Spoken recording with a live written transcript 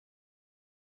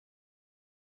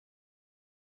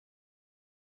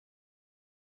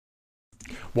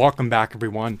Welcome back,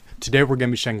 everyone. Today we're going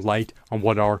to be shedding light on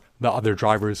what are the other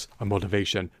drivers of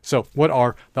motivation. So what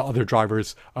are the other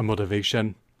drivers of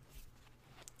motivation?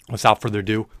 Without further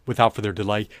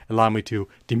delay, allow me to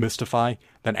demystify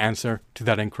that answer to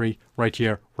that inquiry right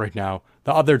here, right now.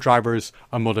 The other drivers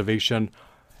of motivation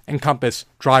encompass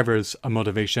drivers of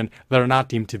motivation that are not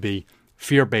deemed to be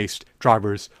fear-based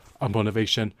drivers of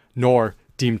motivation, nor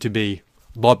deemed to be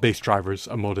love-based drivers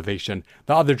of motivation.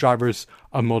 The other drivers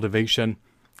of motivation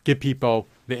give people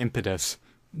the impetus.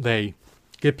 They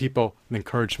give people the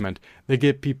encouragement. They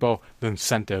give people the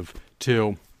incentive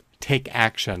to take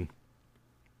action,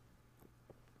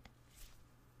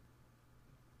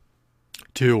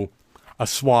 to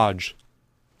assuage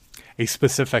a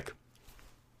specific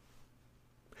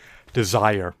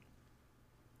desire.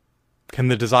 Can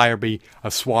the desire be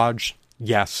assuaged?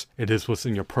 Yes, it is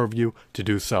within your purview to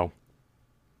do so.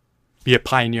 Be a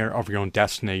pioneer of your own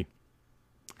destiny.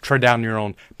 Tread down your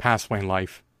own pathway in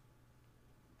life.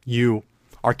 You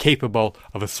are capable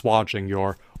of assuaging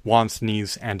your wants,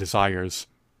 needs, and desires.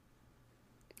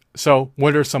 So,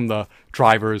 what are some of the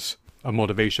drivers of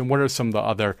motivation? What are some of the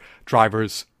other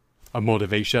drivers of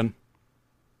motivation?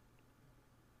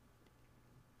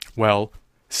 Well,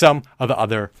 some of the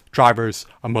other drivers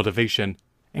of motivation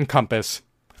encompass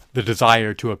the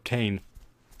desire to obtain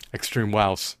extreme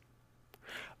wealth,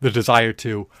 the desire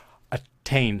to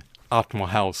attain optimal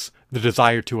health, the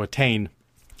desire to attain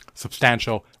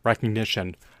substantial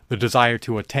recognition, the desire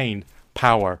to attain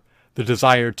power, the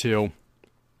desire to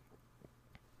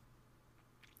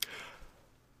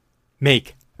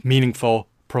make meaningful,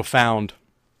 profound,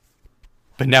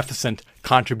 beneficent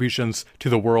contributions to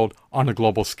the world on a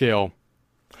global scale,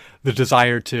 the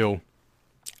desire to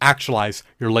actualize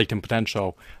your latent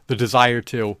potential, the desire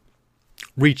to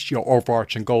reach your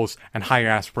overarching goals and higher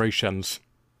aspirations,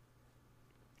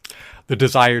 the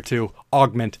desire to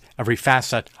augment every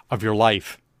facet of your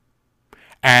life,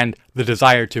 and the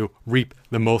desire to reap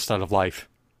the most out of life.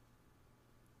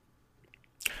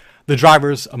 The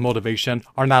drivers of motivation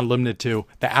are not limited to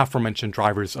the aforementioned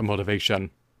drivers of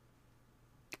motivation.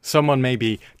 Someone may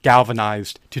be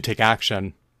galvanized to take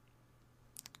action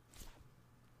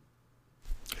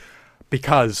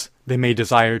because they may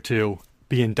desire to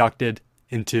be inducted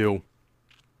into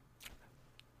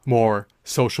more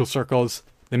social circles.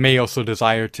 They may also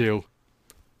desire to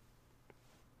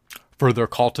further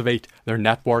cultivate their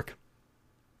network.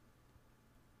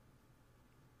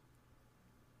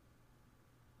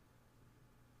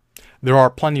 There are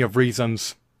plenty of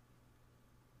reasons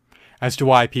as to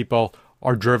why people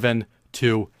are driven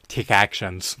to take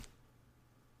actions.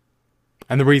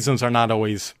 And the reasons are not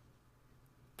always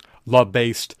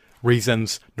love-based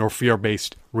reasons nor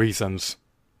fear-based reasons.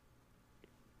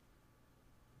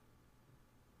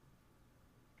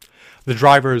 The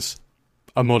drivers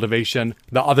of motivation,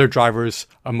 the other drivers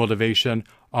of motivation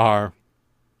are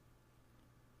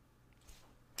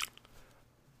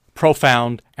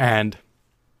profound and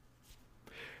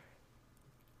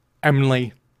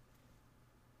eminently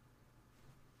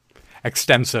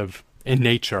extensive in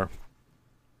nature.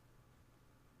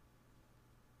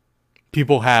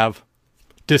 People have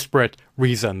disparate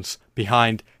reasons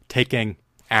behind taking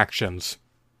actions.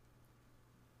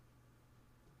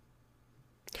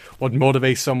 What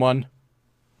motivates someone,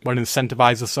 what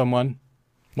incentivizes someone,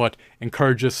 what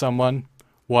encourages someone,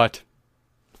 what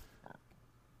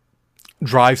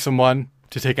drives someone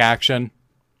to take action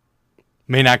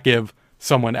may not give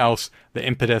someone else the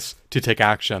impetus to take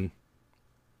action.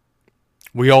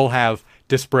 We all have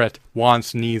disparate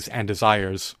wants, needs, and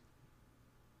desires.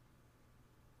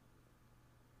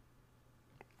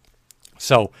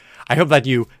 So, I hope that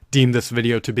you deem this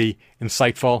video to be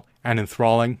insightful and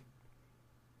enthralling.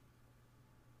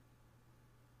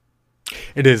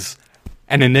 It is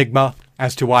an enigma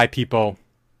as to why people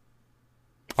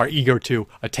are eager to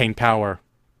attain power.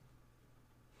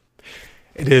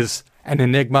 It is an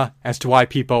enigma as to why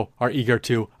people are eager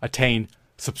to attain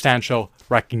substantial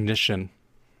recognition.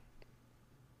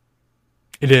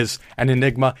 It is an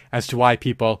enigma as to why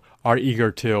people are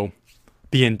eager to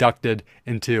be inducted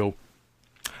into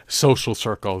social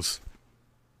circles.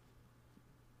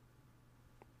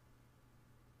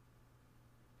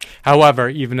 However,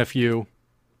 even if you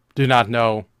do not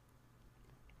know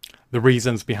the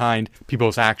reasons behind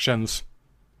people's actions,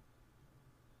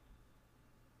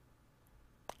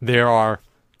 there are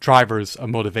drivers of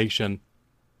motivation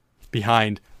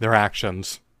behind their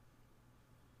actions,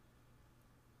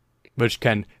 which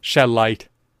can shed light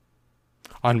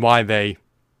on why they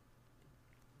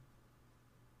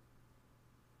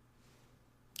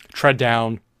tread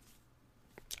down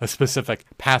a specific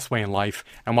pathway in life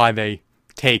and why they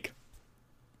take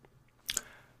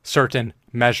certain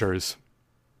measures,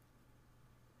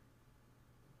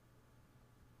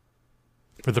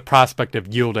 with the prospect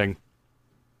of yielding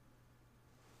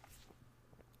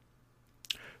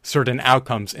certain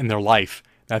outcomes in their life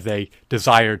that they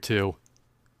desire to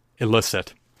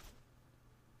elicit?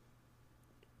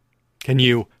 Can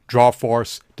you draw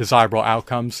forth desirable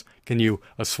outcomes? Can you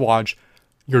assuage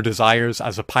your desires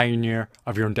as a pioneer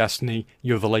of your own destiny?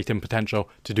 You have the latent potential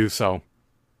to do so.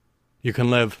 You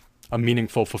can live a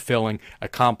meaningful, fulfilling,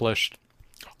 accomplished,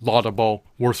 laudable,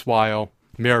 worthwhile,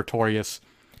 meritorious,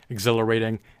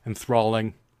 exhilarating,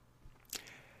 enthralling,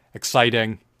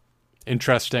 exciting,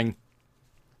 interesting,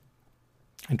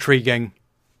 intriguing,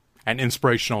 and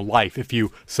inspirational life if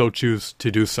you so choose to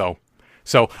do so.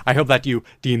 So I hope that you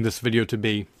deem this video to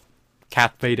be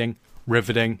captivating,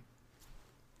 riveting,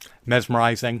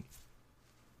 mesmerizing,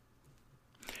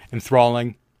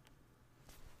 enthralling,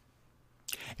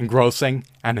 engrossing,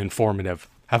 and informative.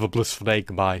 Have a blissful day.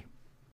 Goodbye.